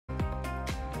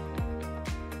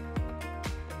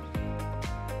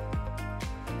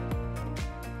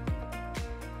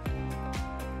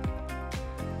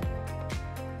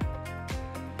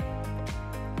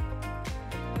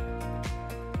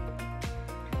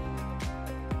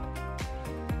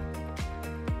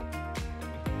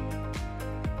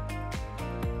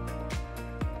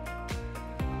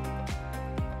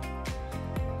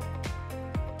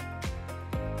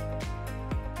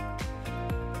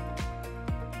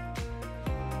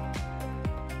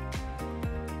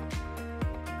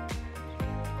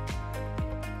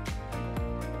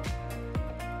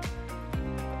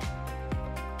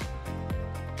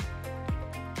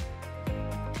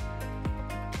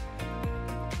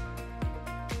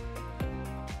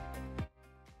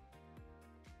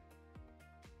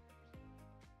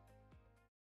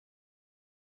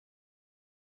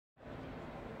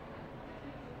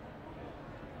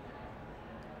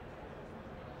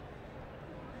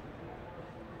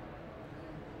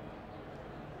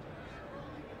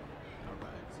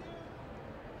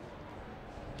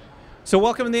So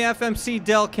welcome to the FMC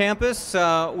Dell campus.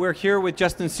 We're here with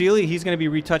Justin Seeley. He's going to be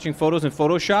retouching photos in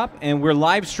Photoshop, and we're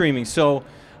live streaming. So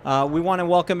we want to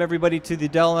welcome everybody to the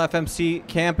Dell FMC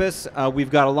campus. We've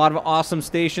got a lot of awesome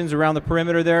stations around the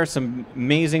perimeter there, some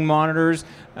amazing monitors,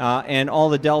 and all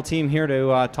the Dell team here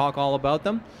to talk all about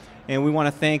them. And we want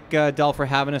to thank Dell for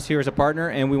having us here as a partner,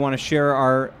 and we want to share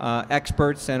our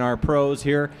experts and our pros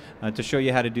here to show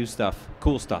you how to do stuff,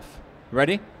 cool stuff.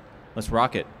 Ready? Let's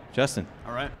rock it. Justin.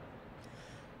 All right.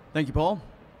 Thank you, Paul.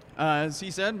 As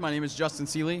he said, my name is Justin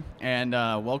Seeley, and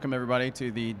welcome everybody to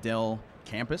the Dell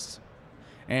campus.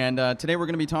 And today we're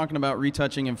going to be talking about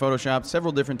retouching in Photoshop,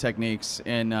 several different techniques,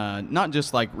 and not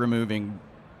just like removing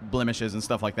blemishes and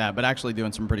stuff like that, but actually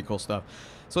doing some pretty cool stuff.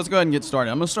 So let's go ahead and get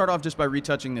started. I'm going to start off just by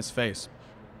retouching this face.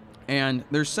 And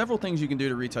there's several things you can do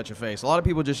to retouch a face. A lot of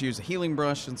people just use a healing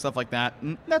brush and stuff like that,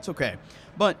 and that's okay.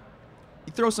 But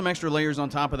you throw some extra layers on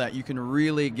top of that, you can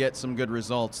really get some good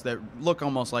results that look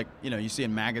almost like, you see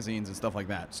in magazines and stuff like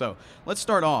that. So let's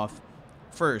start off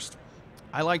first.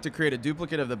 I like to create a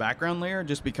duplicate of the background layer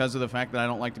just because of the fact that I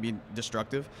don't like to be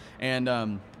destructive. And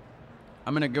I'm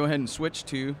going to go ahead and switch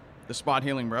to the spot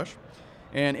healing brush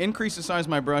and increase the size of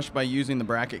my brush by using the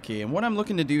bracket key. And what I'm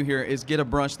looking to do here is get a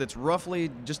brush that's roughly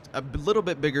just a little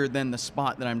bit bigger than the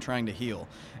spot that I'm trying to heal.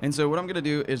 And so what I'm going to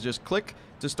do is just click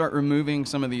to start removing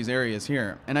some of these areas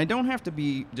here. And I don't have to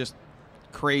be just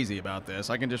crazy about this.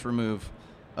 I can just remove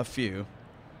a few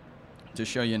to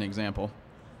show you an example.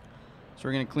 So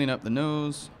we're going to clean up the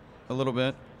nose a little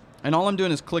bit. And all I'm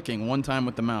doing is clicking one time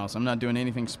with the mouse. I'm not doing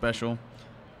anything special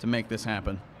to make this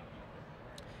happen.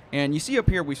 And you see up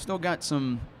here, we've still got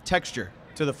some texture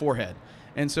to the forehead.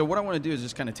 And so what I want to do is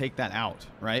just kind of take that out,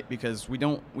 right? Because we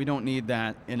don't need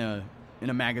that in a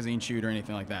magazine shoot or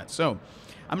anything like that. So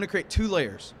I'm going to create two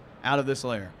layers out of this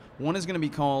layer. One is going to be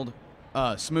called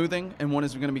smoothing, and one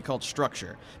is going to be called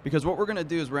structure. Because what we're going to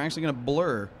do is we're actually going to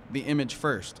blur the image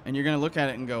first. And you're going to look at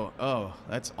it and go, oh,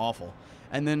 that's awful.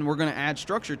 And then we're going to add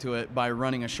structure to it by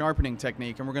running a sharpening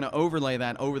technique, and we're going to overlay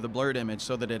that over the blurred image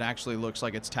so that it actually looks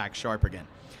like it's tack sharp again.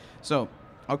 So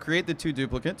I'll create the two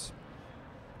duplicates,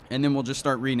 and then we'll just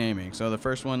start renaming. So the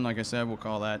first one, like I said, we'll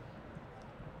call that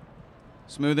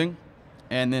smoothing.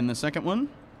 And then the second one,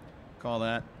 call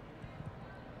that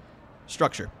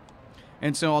structure.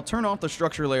 And so I'll turn off the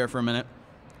structure layer for a minute,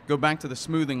 go back to the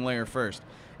smoothing layer first.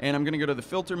 And I'm going to go to the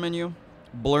filter menu,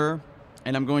 blur,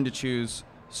 and I'm going to choose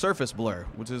surface blur,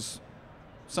 which is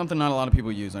something not a lot of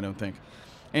people use, I don't think.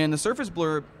 And the surface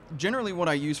blur, generally what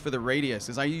I use for the radius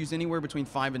is I use anywhere between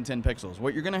 5 and 10 pixels.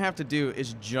 What you're going to have to do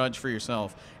is judge for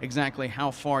yourself exactly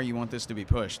how far you want this to be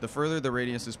pushed. The further the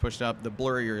radius is pushed up, the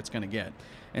blurrier it's going to get.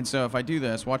 And so if I do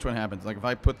this, watch what happens. Like if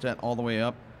I put that all the way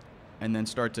up and then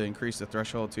start to increase the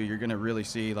threshold too, you're going to really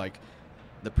see like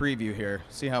the preview here.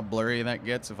 See how blurry that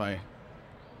gets if I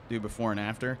do before and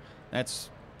after? That's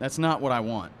not what I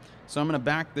want. So I'm going to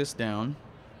back this down,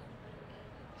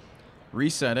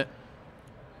 reset it,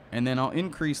 and then I'll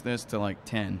increase this to like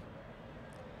 10.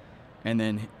 And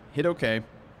then hit OK.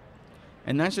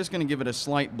 And that's just going to give it a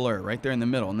slight blur right there in the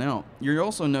middle. Now, you're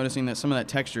also noticing that some of that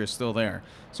texture is still there.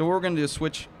 So what we're going to do is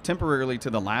switch temporarily to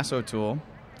the lasso tool,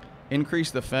 increase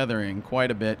the feathering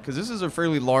quite a bit, because this is a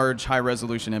fairly large,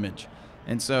 high-resolution image.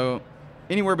 And so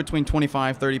anywhere between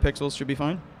 25, 30 pixels should be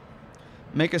fine.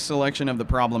 Make a selection of the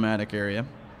problematic area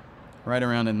right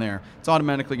around in there. It's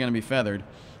automatically going to be feathered.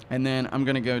 And then I'm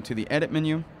going to go to the Edit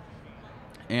menu,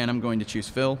 and I'm going to choose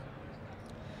Fill.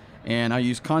 And I'll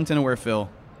use Content Aware Fill,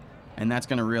 and that's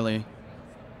going to really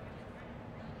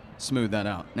smooth that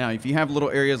out. Now, if you have little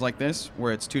areas like this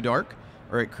where it's too dark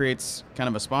or it creates kind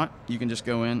of a spot, you can just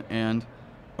go in and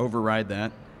override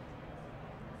that.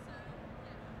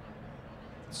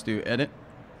 Let's do Edit,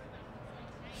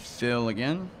 Fill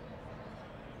again,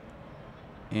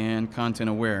 and Content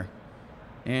Aware.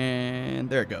 And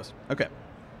there it goes. Okay.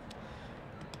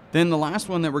 Then the last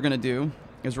one that we're going to do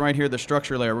is right here, the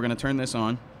structure layer. We're going to turn this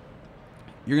on.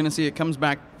 You're going to see it comes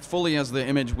back fully as the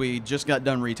image we just got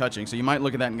done retouching. So you might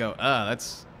look at that and go,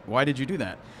 why did you do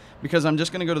that? Because I'm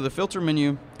just going to go to the filter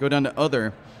menu, go down to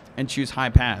Other, and choose High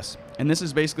Pass. And this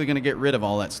is basically going to get rid of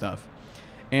all that stuff.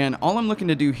 And all I'm looking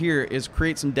to do here is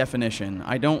create some definition.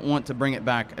 I don't want to bring it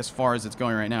back as far as it's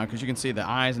going right now, because you can see the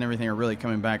eyes and everything are really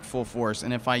coming back full force.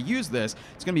 And if I use this,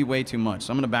 it's going to be way too much.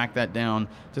 So I'm going to back that down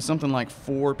to something like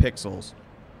 4 pixels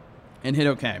and hit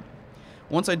OK.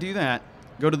 Once I do that,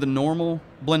 go to the normal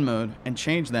blend mode and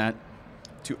change that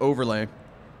to overlay.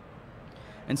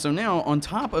 And so now on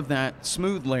top of that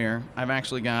smooth layer, I've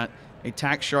actually got a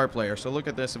tack sharp layer. So look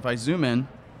at this. If I zoom in,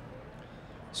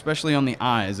 especially on the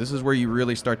eyes, this is where you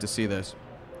really start to see this.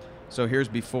 So here's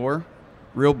before,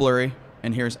 real blurry,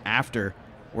 and here's after,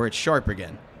 where it's sharp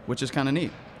again, which is kind of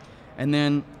neat. And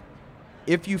then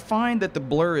if you find that the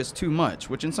blur is too much,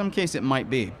 which in some case it might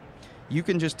be, you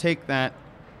can just take that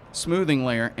smoothing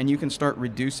layer and you can start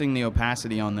reducing the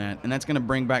opacity on that, and that's going to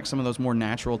bring back some of those more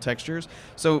natural textures.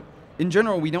 So in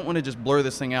general, we don't want to just blur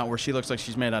this thing out where she looks like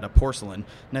she's made out of porcelain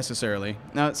necessarily.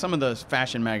 Now, some of the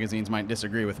fashion magazines might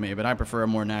disagree with me, but I prefer a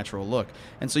more natural look.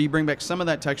 And so you bring back some of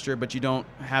that texture, but you don't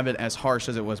have it as harsh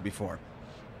as it was before.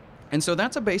 And so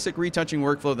that's a basic retouching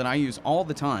workflow that I use all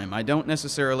the time. I don't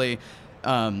necessarily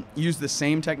use the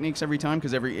same techniques every time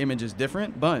because every image is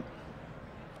different, but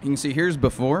you can see here's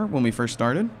before when we first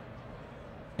started,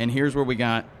 and here's where we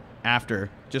got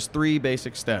after. Just 3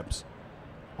 basic steps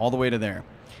all the way to there.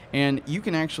 And you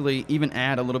can actually even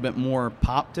add a little bit more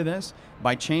pop to this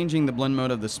by changing the blend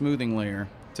mode of the smoothing layer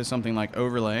to something like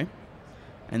overlay,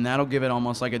 and that'll give it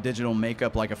almost like a digital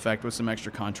makeup-like effect with some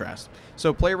extra contrast.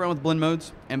 So play around with blend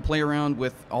modes and play around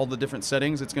with all the different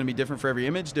settings. It's going to be different for every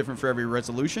image, different for every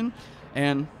resolution,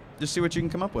 and just see what you can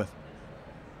come up with.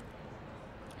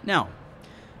 Now,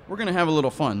 we're going to have a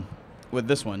little fun with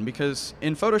this one because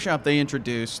in Photoshop they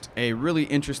introduced a really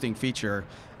interesting feature.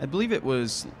 I believe it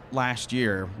was last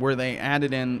year, where they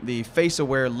added in the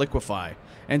face-aware liquify.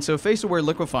 And so face-aware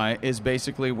liquify is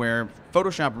basically where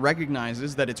Photoshop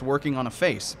recognizes that it's working on a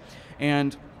face.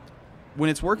 And when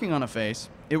it's working on a face,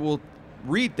 it will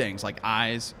read things like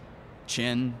eyes,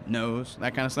 chin, nose,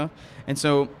 that kind of stuff. And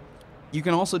so you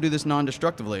can also do this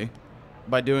non-destructively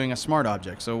by doing a smart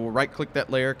object. So we'll right-click that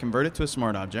layer, convert it to a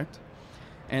smart object,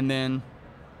 and then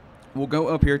we'll go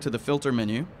up here to the filter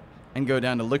menu and go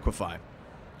down to liquify.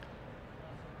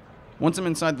 Once I'm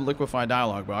inside the liquify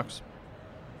dialog box,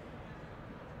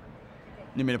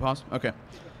 need me to pause? Okay.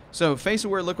 So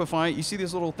face-aware liquify, you see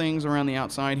these little things around the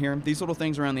outside here? These little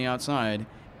things around the outside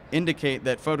indicate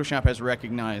that Photoshop has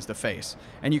recognized the face.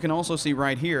 And you can also see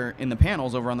right here in the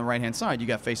panels over on the right-hand side, you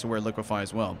got face-aware liquify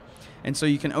as well. And so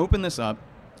you can open this up,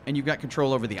 and you've got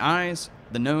control over the eyes,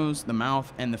 the nose, the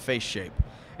mouth, and the face shape.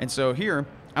 And so here,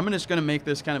 I'm just going to make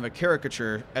this kind of a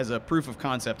caricature as a proof of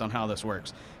concept on how this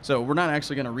works. So we're not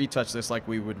actually going to retouch this like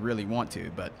we would really want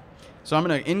to, but so I'm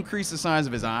going to increase the size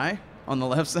of his eye on the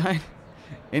left side,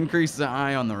 increase the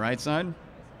eye on the right side.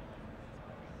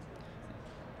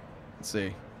 Let's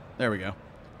see. There we go.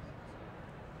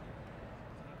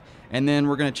 And then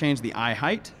we're going to change the eye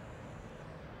height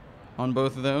on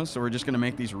both of those. So we're just going to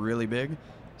make these really big.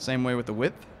 Same way with the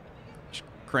width. Just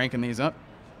cranking these up.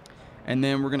 And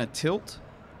then we're going to tilt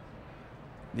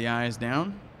the eyes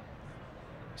down.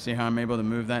 See how I'm able to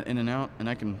move that in and out? And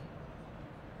I can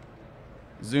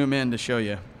zoom in to show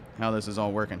you how this is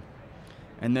all working.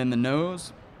 And then the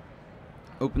nose,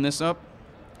 open this up,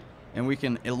 and we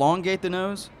can elongate the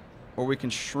nose, or we can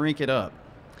shrink it up.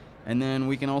 And then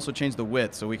we can also change the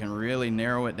width, so we can really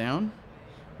narrow it down,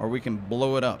 or we can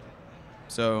blow it up.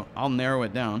 So I'll narrow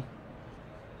it down.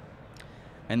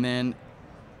 And then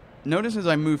notice as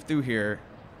I move through here,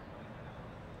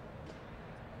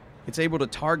 it's able to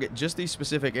target just these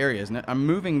specific areas. I'm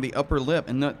moving the upper lip,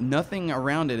 and nothing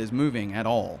around it is moving at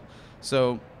all.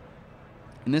 So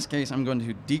in this case, I'm going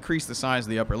to decrease the size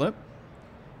of the upper lip,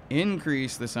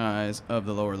 increase the size of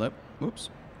the lower lip.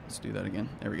 Whoops, let's do that again.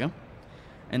 There we go.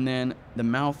 And then the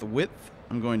mouth width,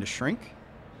 I'm going to shrink,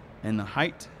 and the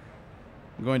height,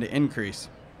 I'm going to increase.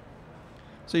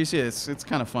 So you see, it's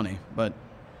kind of funny, but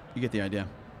you get the idea.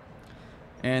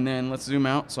 And then let's zoom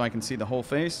out so I can see the whole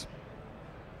face.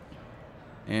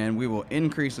 And we will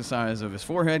increase the size of his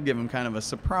forehead, give him kind of a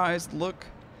surprised look.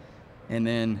 And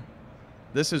then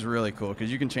this is really cool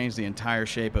because you can change the entire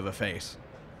shape of a face.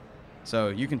 So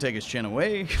you can take his chin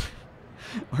away,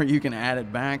 or you can add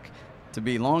it back to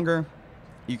be longer.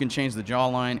 You can change the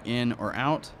jawline in or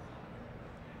out.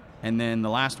 And then the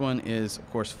last one is, of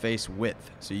course, face width.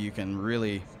 So you can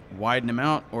really widen him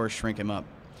out or shrink him up.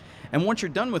 And once you're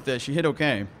done with this, you hit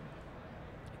OK.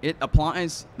 It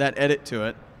applies that edit to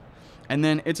it. And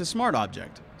then it's a smart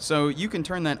object. So you can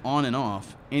turn that on and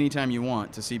off anytime you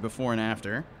want to see before and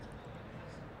after,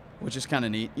 which is kind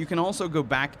of neat. You can also go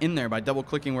back in there by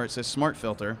double-clicking where it says Smart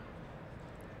Filter,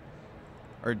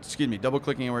 or excuse me,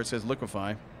 double-clicking where it says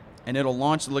Liquify, and it'll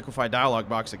launch the Liquify dialog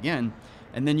box again,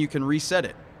 and then you can reset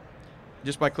it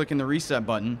just by clicking the Reset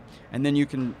button, and then you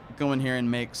can go in here and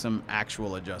make some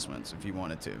actual adjustments if you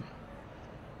wanted to.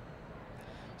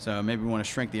 So maybe we want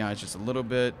to shrink the eyes just a little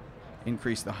bit,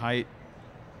 increase the height,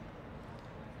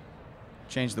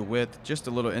 change the width just a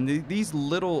little, and these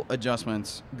little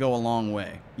adjustments go a long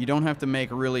way. You don't have to make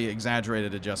really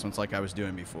exaggerated adjustments like I was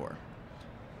doing before.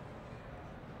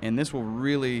 And this will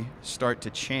really start to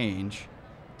change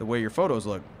the way your photos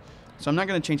look. So I'm not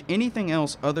going to change anything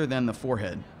else other than the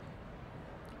forehead,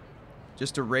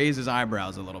 just to raise his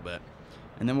eyebrows a little bit.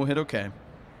 And then we'll hit OK.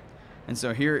 And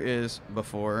so here is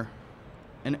before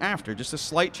and after, just a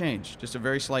slight change, just a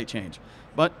very slight change.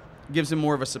 But gives him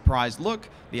more of a surprised look.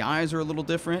 The eyes are a little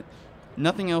different.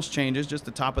 Nothing else changes, just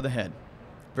the top of the head.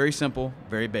 Very simple,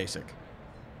 very basic.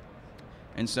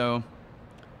 And so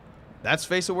that's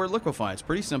Face Aware Liquify. It's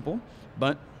pretty simple,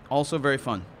 but also very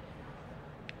fun.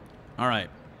 All right.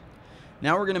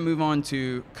 Now we're going to move on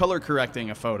to color correcting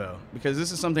a photo, because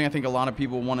this is something I think a lot of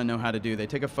people want to know how to do. They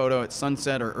take a photo at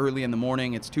sunset or early in the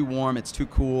morning. It's too warm, it's too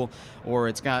cool, or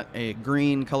it's got a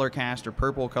green color cast or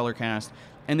purple color cast,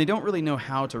 and they don't really know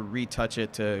how to retouch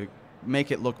it to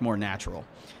make it look more natural.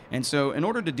 And so in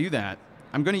order to do that,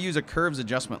 I'm going to use a curves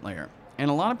adjustment layer. And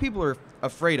a lot of people are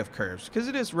afraid of curves because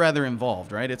it is rather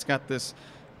involved, right? It's got this,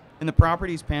 in the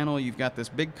properties panel, you've got this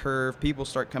big curve. People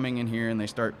start coming in here and they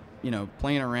start,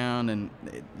 playing around, and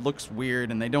it looks weird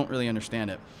and they don't really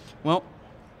understand it. Well,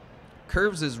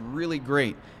 curves is really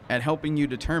great at helping you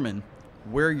determine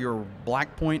where your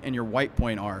black point and your white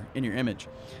point are in your image.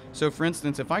 So for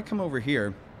instance, if I come over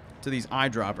here to these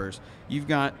eyedroppers, you've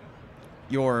got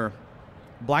your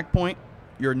black point,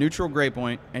 your neutral gray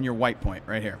point, and your white point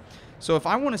right here. So if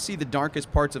I want to see the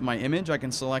darkest parts of my image, I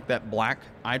can select that black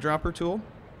eyedropper tool,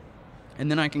 and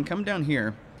then I can come down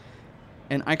here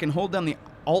and I can hold down the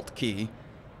Alt key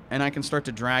and I can start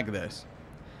to drag this.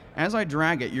 As I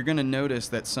drag it, you're going to notice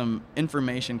that some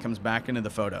information comes back into the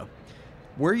photo.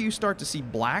 Where you start to see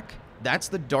black, that's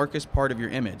the darkest part of your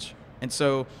image. And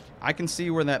so I can see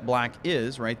where that black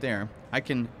is right there. I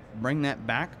can bring that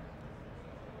back,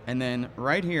 and then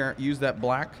right here, use that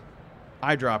black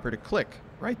eyedropper to click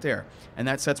right there, and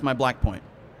that sets my black point.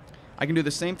 I can do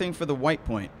the same thing for the white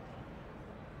point.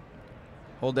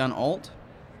 Hold down Alt.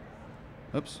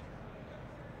 Oops.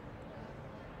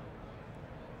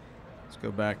 Let's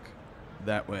go back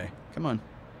that way. Come on.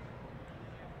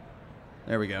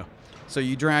 There we go. So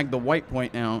you drag the white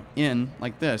point now in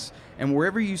like this, and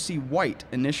wherever you see white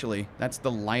initially, that's the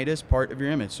lightest part of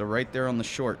your image. So right there on the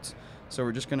shorts. So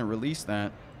we're just going to release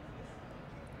that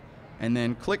and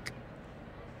then click,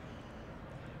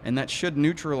 and that should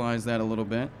neutralize that a little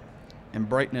bit and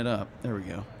brighten it up. There we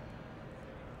go.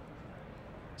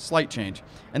 Slight change.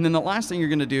 And then the last thing you're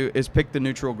going to do is pick the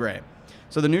neutral gray.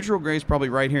 So the neutral gray is probably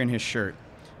right here in his shirt.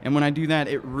 And when I do that,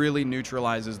 it really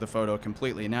neutralizes the photo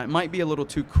completely. Now, it might be a little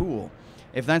too cool.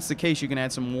 If that's the case, you can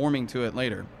add some warming to it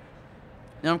later.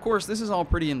 Now, of course, this is all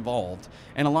pretty involved.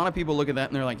 And a lot of people look at that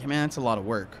and they're like, hey, man, that's a lot of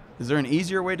work. Is there an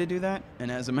easier way to do that?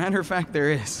 And as a matter of fact,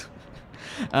 there is.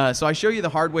 So I show you the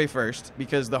hard way first,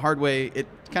 because the hard way, it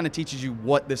kind of teaches you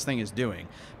what this thing is doing.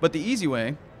 But the easy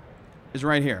way is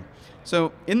right here.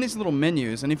 So in these little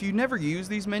menus, and if you never use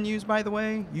these menus, by the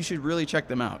way, you should really check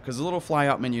them out, because the little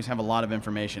flyout menus have a lot of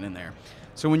information in there.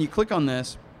 So when you click on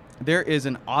this, there is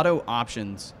an auto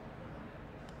options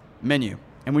menu.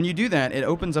 And when you do that, it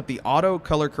opens up the auto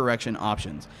color correction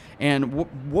options. And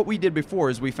what we did before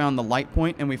is we found the light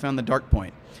point and we found the dark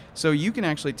point. So you can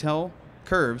actually tell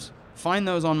curves, find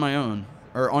those on my own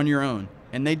or on your own.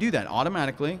 And they do that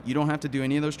automatically. You don't have to do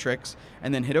any of those tricks.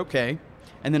 And then hit OK.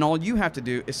 And then all you have to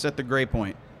do is set the gray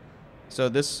point. So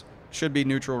this should be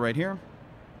neutral right here.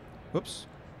 Whoops,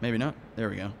 maybe not. There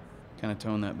we go. Kind of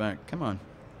tone that back. Come on.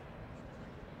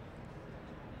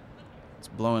 It's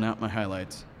blowing out my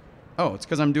highlights. Oh, it's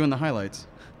because I'm doing the highlights.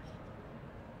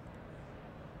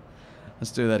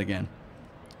 Let's do that again.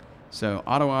 So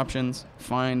auto options,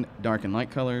 find dark and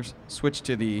light colors, switch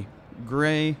to the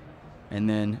gray, and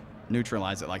then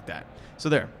neutralize it like that. So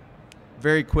there.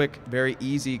 Very quick, very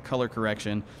easy color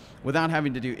correction without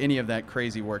having to do any of that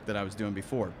crazy work that I was doing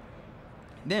before.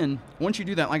 Then, once you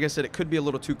do that, like I said, it could be a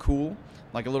little too cool,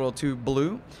 like a little too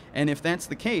blue. And if that's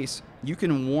the case, you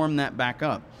can warm that back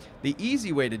up. The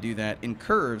easy way to do that in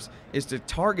curves is to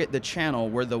target the channel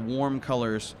where the warm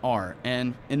colors are.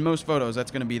 And in most photos, that's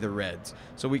going to be the reds.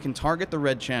 So we can target the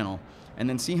red channel and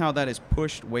then see how that is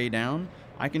pushed way down.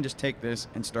 I can just take this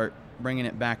and start bringing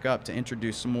it back up to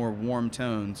introduce some more warm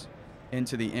tones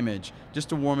into the image, just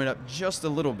to warm it up just a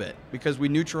little bit, because we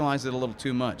neutralized it a little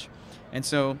too much. And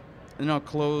so then I'll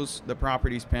close the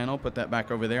properties panel, put that back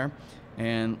over there,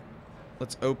 and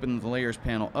let's open the layers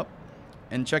panel up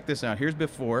and check this out. Here's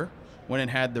before, when it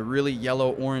had the really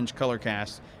yellow orange color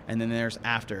cast, and then there's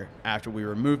after we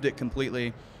removed it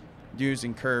completely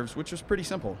using curves, which was pretty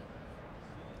simple.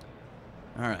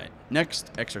 All right, next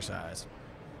exercise.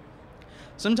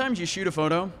 Sometimes you shoot a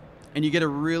photo and you get a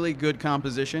really good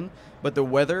composition, but the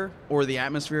weather or the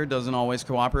atmosphere doesn't always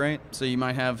cooperate. So you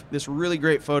might have this really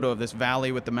great photo of this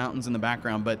valley with the mountains in the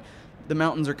background, but the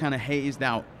mountains are kind of hazed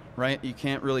out right? You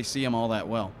can't really see them all that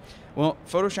well. Well,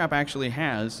 Photoshop actually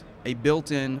has a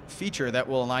built-in feature that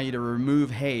will allow you to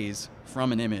remove haze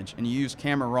from an image, and you use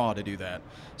Camera Raw to do that.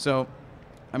 So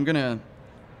I'm going to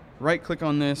right-click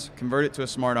on this, convert it to a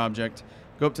smart object,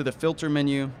 go up to the Filter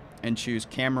menu, and choose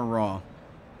Camera Raw.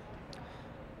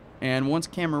 And once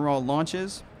Camera Raw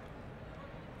launches,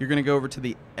 you're going to go over to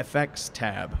the Effects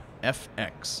tab,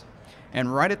 FX.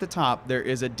 And right at the top, there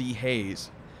is a dehaze.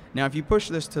 Now, if you push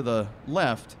this to the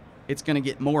left, it's going to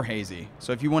get more hazy.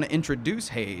 So if you want to introduce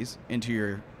haze into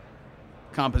your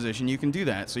composition, you can do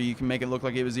that. So you can make it look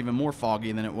like it was even more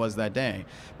foggy than it was that day.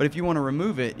 But if you want to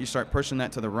remove it, you start pushing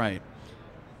that to the right.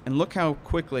 And look how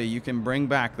quickly you can bring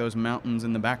back those mountains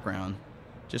in the background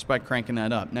just by cranking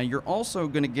that up. Now, you're also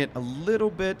going to get a little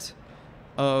bit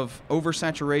of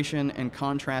oversaturation and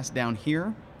contrast down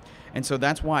here. And so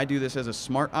that's why I do this as a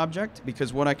smart object,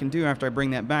 because what I can do after I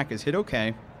bring that back is hit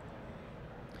OK.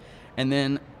 And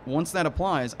then once that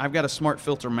applies, I've got a smart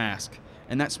filter mask.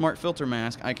 And that smart filter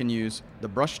mask, I can use the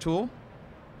brush tool,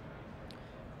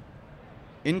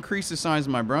 increase the size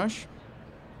of my brush,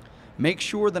 make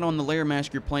sure that on the layer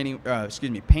mask you're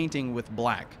painting with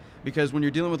black. Because when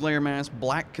you're dealing with layer mask,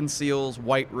 black conceals,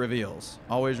 white reveals.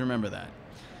 Always remember that.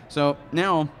 So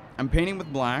now I'm painting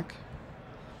with black,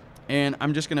 and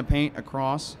I'm just going to paint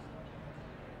across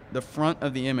the front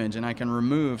of the image, and I can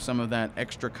remove some of that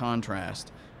extra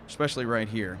contrast, especially right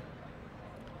here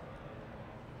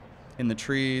in the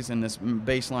trees and this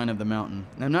baseline of the mountain.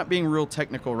 And I'm not being real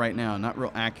technical right now, not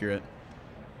real accurate.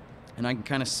 And I can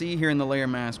kind of see here in the layer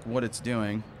mask what it's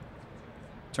doing.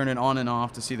 Turn it on and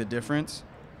off to see the difference.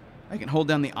 I can hold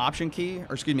down the Option key,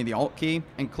 or excuse me, the Alt key,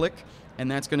 and click, and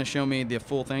that's going to show me the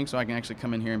full thing, so I can actually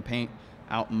come in here and paint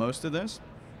out most of this.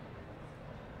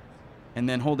 And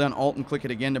then hold down Alt and click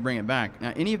it again to bring it back.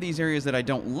 Now, any of these areas that I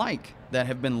don't like that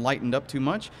have been lightened up too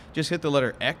much, just hit the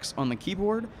letter X on the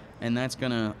keyboard, and that's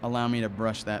going to allow me to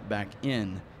brush that back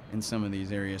in some of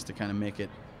these areas to kind of make it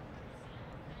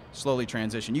slowly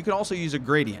transition. You could also use a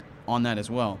gradient on that as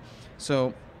well.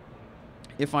 So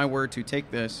if I were to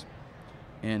take this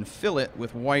and fill it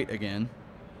with white again,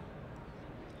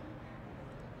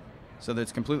 so that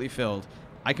it's completely filled,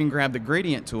 I can grab the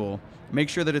gradient tool, make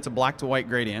sure that it's a black to white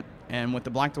gradient, and with the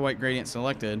black to white gradient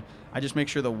selected, I just make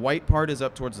sure the white part is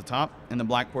up towards the top and the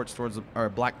black part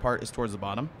is towards the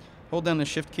bottom. Hold down the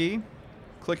Shift key,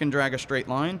 click and drag a straight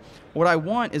line. What I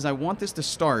want is I want this to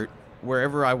start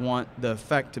wherever I want the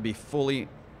effect to be fully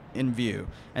in view,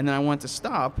 and then I want to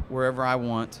stop wherever I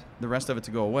want the rest of it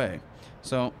to go away.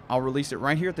 So I'll release it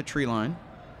right here at the tree line,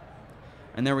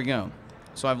 and there we go.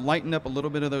 So I've lightened up a little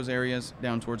bit of those areas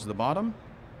down towards the bottom,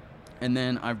 and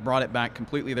then I've brought it back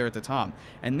completely there at the top.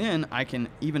 And then I can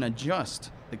even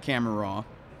adjust the Camera Raw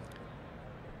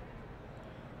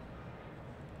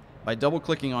by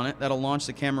double-clicking on it. That'll launch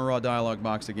the Camera Raw dialog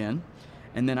box again.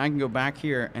 And then I can go back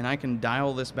here, and I can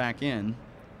dial this back in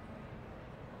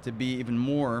to be even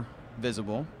more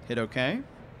visible. Hit OK.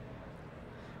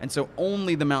 And so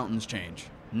only the mountains change.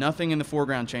 Nothing in the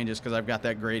foreground changes because I've got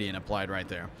that gradient applied right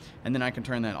there. And then I can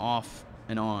turn that off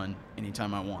and on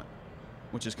anytime I want,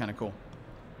 which is kind of cool.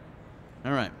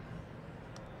 All right.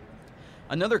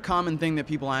 Another common thing that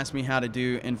people ask me how to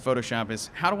do in Photoshop is,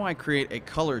 how do I create a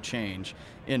color change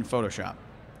in Photoshop?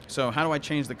 So how do I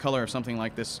change the color of something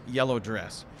like this yellow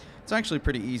dress? It's actually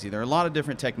pretty easy. There are a lot of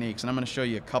different techniques, and I'm going to show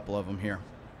you a couple of them here.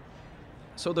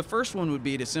 So the first one would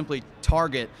be to simply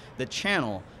target the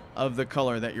channel of the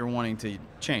color that you're wanting to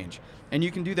change. And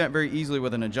you can do that very easily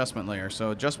with an adjustment layer.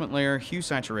 So adjustment layer, hue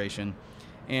saturation,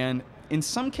 and in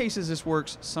some cases this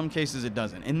works, some cases it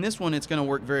doesn't. In this one it's going to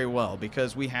work very well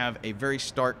because we have a very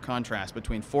stark contrast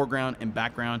between foreground and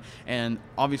background, and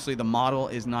obviously the model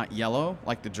is not yellow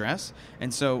like the dress,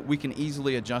 and so we can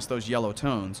easily adjust those yellow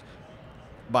tones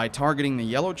by targeting the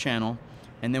yellow channel,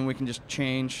 and then we can just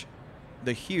change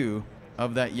the hue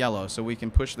of that yellow. So we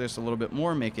can push this a little bit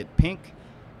more, make it pink,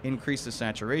 increase the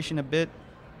saturation a bit,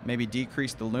 maybe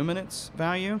decrease the luminance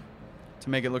value to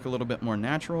make it look a little bit more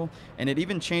natural. And it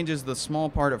even changes the small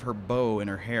part of her bow in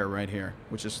her hair right here,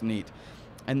 which is neat.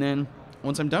 And then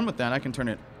once I'm done with that, I can turn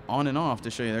it on and off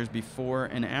to show you there's before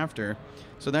and after.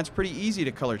 So that's pretty easy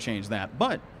to color change that.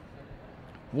 But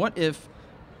what if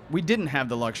we didn't have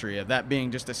the luxury of that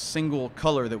being just a single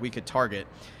color that we could target?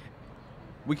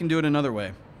 We can do it another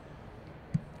way.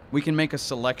 We can make a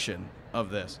selection of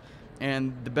this.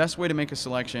 And the best way to make a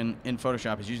selection in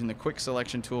Photoshop is using the quick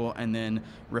selection tool and then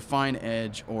refine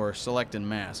edge or select and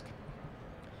mask.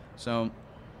 So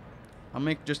I'll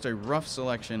make just a rough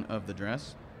selection of the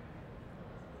dress.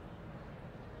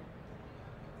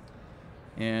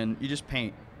 And you just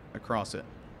paint across it.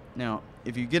 Now,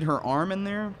 if you get her arm in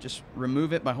there, just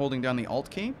remove it by holding down the Alt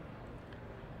key.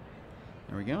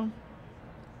 There we go.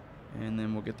 And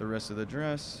then we'll get the rest of the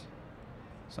dress.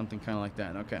 Something kind of like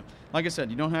that. Okay. Like I said,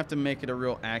 you don't have to make it a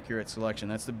real accurate selection.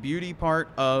 That's the beauty part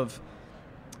of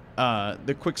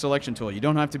the quick selection tool. You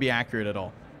don't have to be accurate at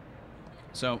all.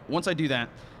 So once I do that,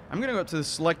 I'm going to go up to the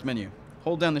select menu,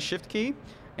 hold down the shift key,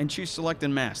 and choose select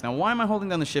and mask. Now, why am I holding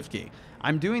down the shift key?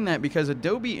 I'm doing that because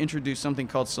Adobe introduced something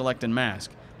called select and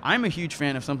mask. I'm a huge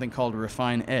fan of something called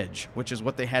refine edge, which is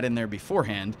what they had in there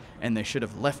beforehand, and they should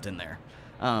have left in there.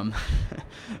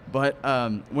 But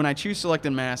when I choose select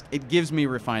and mask, it gives me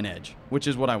refine edge, which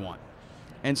is what I want.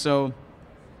 And so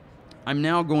I'm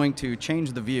now going to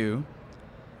change the view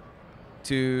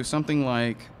to something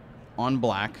like on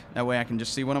black. That way I can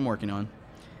just see what I'm working on.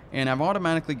 And I've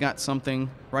automatically got something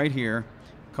right here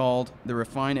called the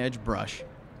refine edge brush.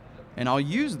 And I'll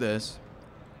use this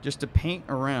just to paint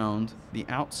around the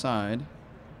outside.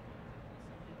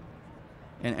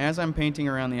 And as I'm painting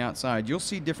around the outside, you'll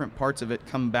see different parts of it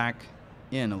come back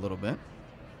in a little bit.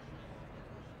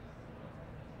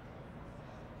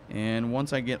 And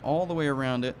once I get all the way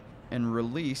around it and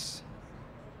release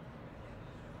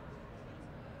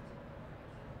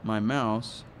my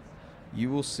mouse, you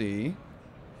will see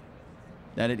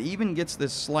that it even gets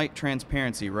this slight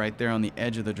transparency right there on the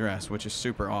edge of the dress, which is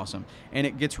super awesome. And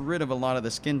it gets rid of a lot of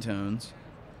the skin tones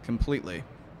completely,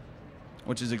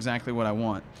 which is exactly what I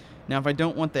want. Now, if I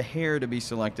don't want the hair to be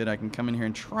selected, I can come in here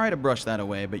and try to brush that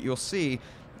away, but you'll see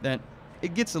that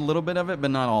it gets a little bit of it,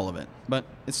 but not all of it. But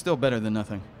it's still better than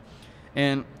nothing.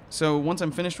 And so once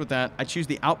I'm finished with that, I choose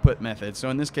the output method. So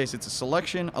in this case, it's a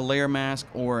selection, a layer mask,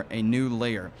 or a new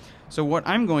layer. So what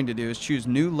I'm going to do is choose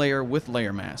new layer with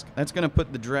layer mask. That's going to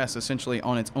put the dress essentially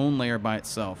on its own layer by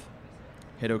itself.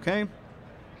 Hit OK.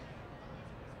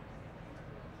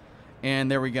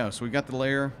 And there we go. So we got the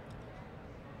layer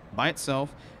by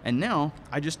itself. And now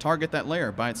I just target that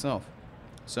layer by itself.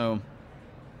 So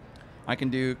I can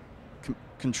do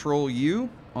Control U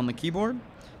on the keyboard.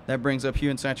 That brings up hue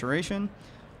and saturation.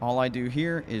 All I do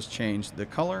here is change the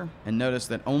color, and notice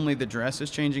that only the dress is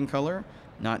changing color,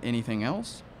 not anything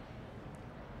else.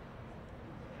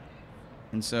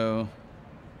 And so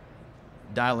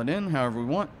dial it in however we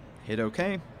want, hit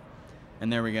OK,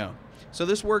 and there we go. So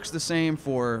this works the same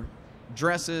for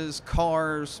dresses,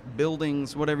 cars,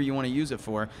 buildings, whatever you want to use it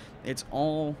for. It's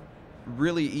all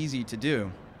really easy to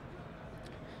do.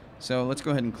 So let's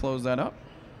go ahead and close that up.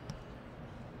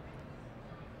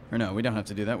 Or no, we don't have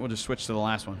to do that. We'll just switch to the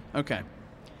last one. Okay.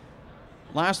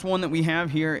 Last one that we have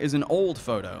here is an old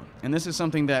photo. And this is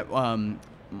something that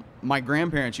my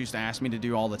grandparents used to ask me to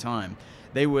do all the time.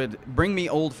 They would bring me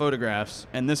old photographs,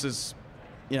 and this is,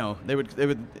 you know, they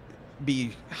would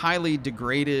be highly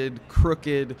degraded,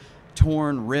 crooked,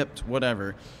 torn, ripped,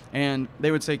 whatever. And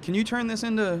they would say, "Can you turn this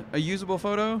into a usable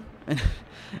photo?"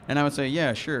 And I would say,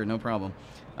 "Yeah, sure, no problem."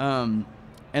 And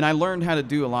I learned how to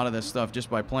do a lot of this stuff just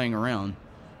by playing around.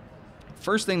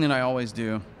 First thing that I always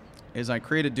do is I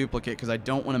create a duplicate because I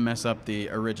don't want to mess up the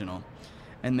original.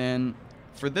 And then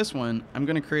for this one, I'm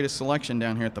going to create a selection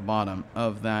down here at the bottom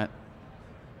of that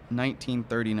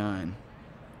 1939.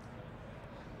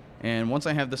 And once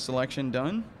I have the selection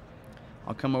done,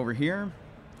 I'll come over here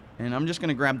and I'm just going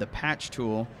to grab the patch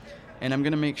tool, and I'm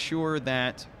going to make sure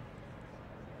that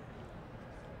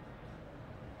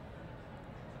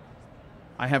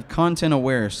I have content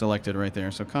aware selected right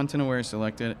there. So content aware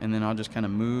selected, and then I'll just kind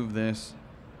of move this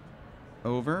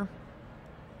over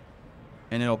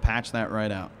and it'll patch that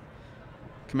right out.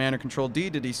 Command or Control D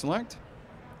to deselect.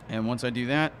 And once I do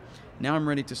that, now I'm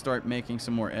ready to start making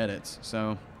some more edits.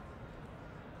 So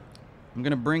I'm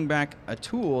going to bring back a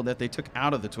tool that they took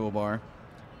out of the toolbar,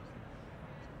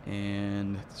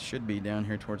 and it should be down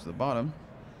here towards the bottom.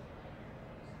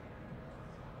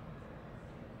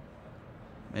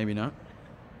 Maybe not.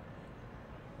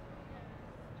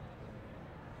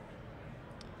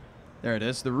 There it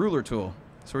is, the ruler tool.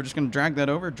 So we're just going to drag that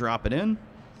over, drop it in,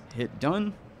 hit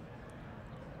done,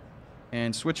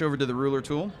 and switch over to the ruler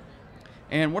tool.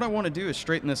 And what I want to do is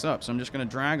straighten this up. So I'm just going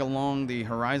to drag along the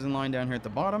horizon line down here at the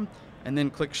bottom, and then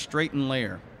click straighten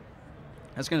layer.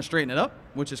 That's going to straighten it up,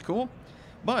 which is cool.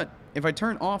 But if I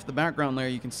turn off the background layer,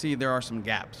 you can see there are some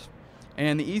gaps.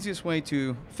 And the easiest way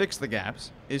to fix the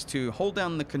gaps is to hold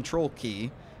down the Control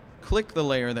key, click the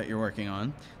layer that you're working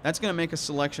on. That's going to make a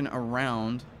selection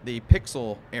around the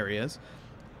pixel areas.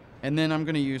 And then I'm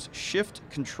going to use Shift,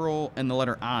 Control, and the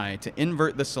letter I to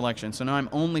invert the selection. So now I'm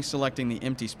only selecting the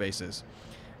empty spaces.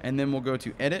 And then we'll go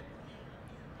to Edit,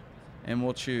 and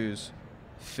we'll choose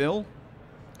Fill.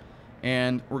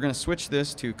 And we're going to switch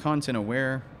this to Content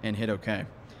Aware and hit OK.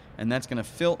 and that's going to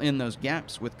fill in those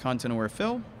gaps with content-aware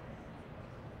fill.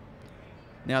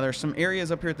 Now there's some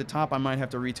areas up here at the top I might have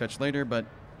to retouch later, but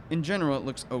in general it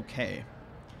looks okay.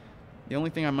 The only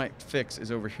thing I might fix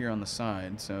is over here on the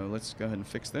side, so let's go ahead and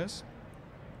fix this.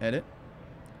 Edit,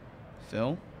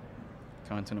 fill,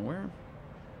 content-aware.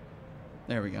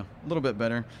 There we go, a little bit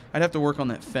better. I'd have to work on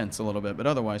that fence a little bit, but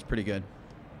otherwise pretty good.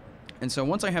 And so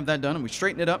once I have that done and we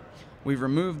straighten it up, we've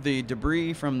removed the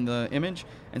debris from the image,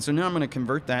 and so now I'm going to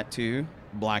convert that to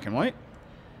black and white.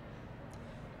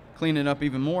 Clean it up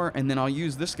even more, and then I'll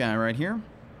use this guy right here,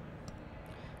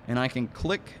 and I can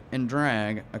click and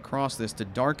drag across this to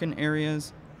darken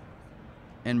areas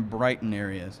and brighten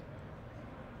areas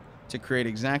to create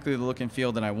exactly the look and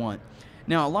feel that I want.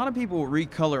 Now, a lot of people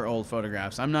recolor old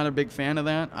photographs. I'm not a big fan of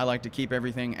that. I like to keep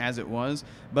everything as it was.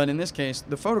 But in this case,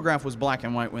 the photograph was black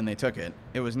and white when they took it.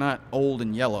 It was not old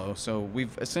and yellow, so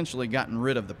we've essentially gotten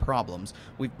rid of the problems.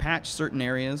 We've patched certain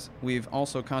areas. We've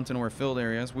also content-aware filled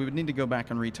areas. We would need to go back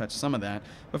and retouch some of that.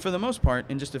 But for the most part,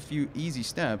 in just a few easy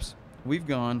steps, we've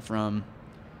gone from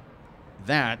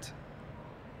that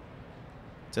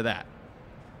to that,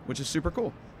 which is super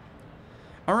cool.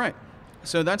 All right,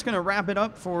 so that's going to wrap it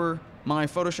up for my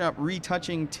Photoshop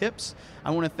retouching tips.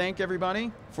 I want to thank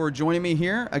everybody for joining me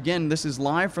here. Again, this is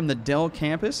live from the Dell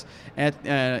campus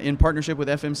in partnership with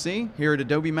FMC here at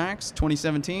Adobe Max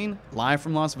 2017, live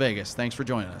from Las Vegas. Thanks for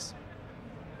joining us.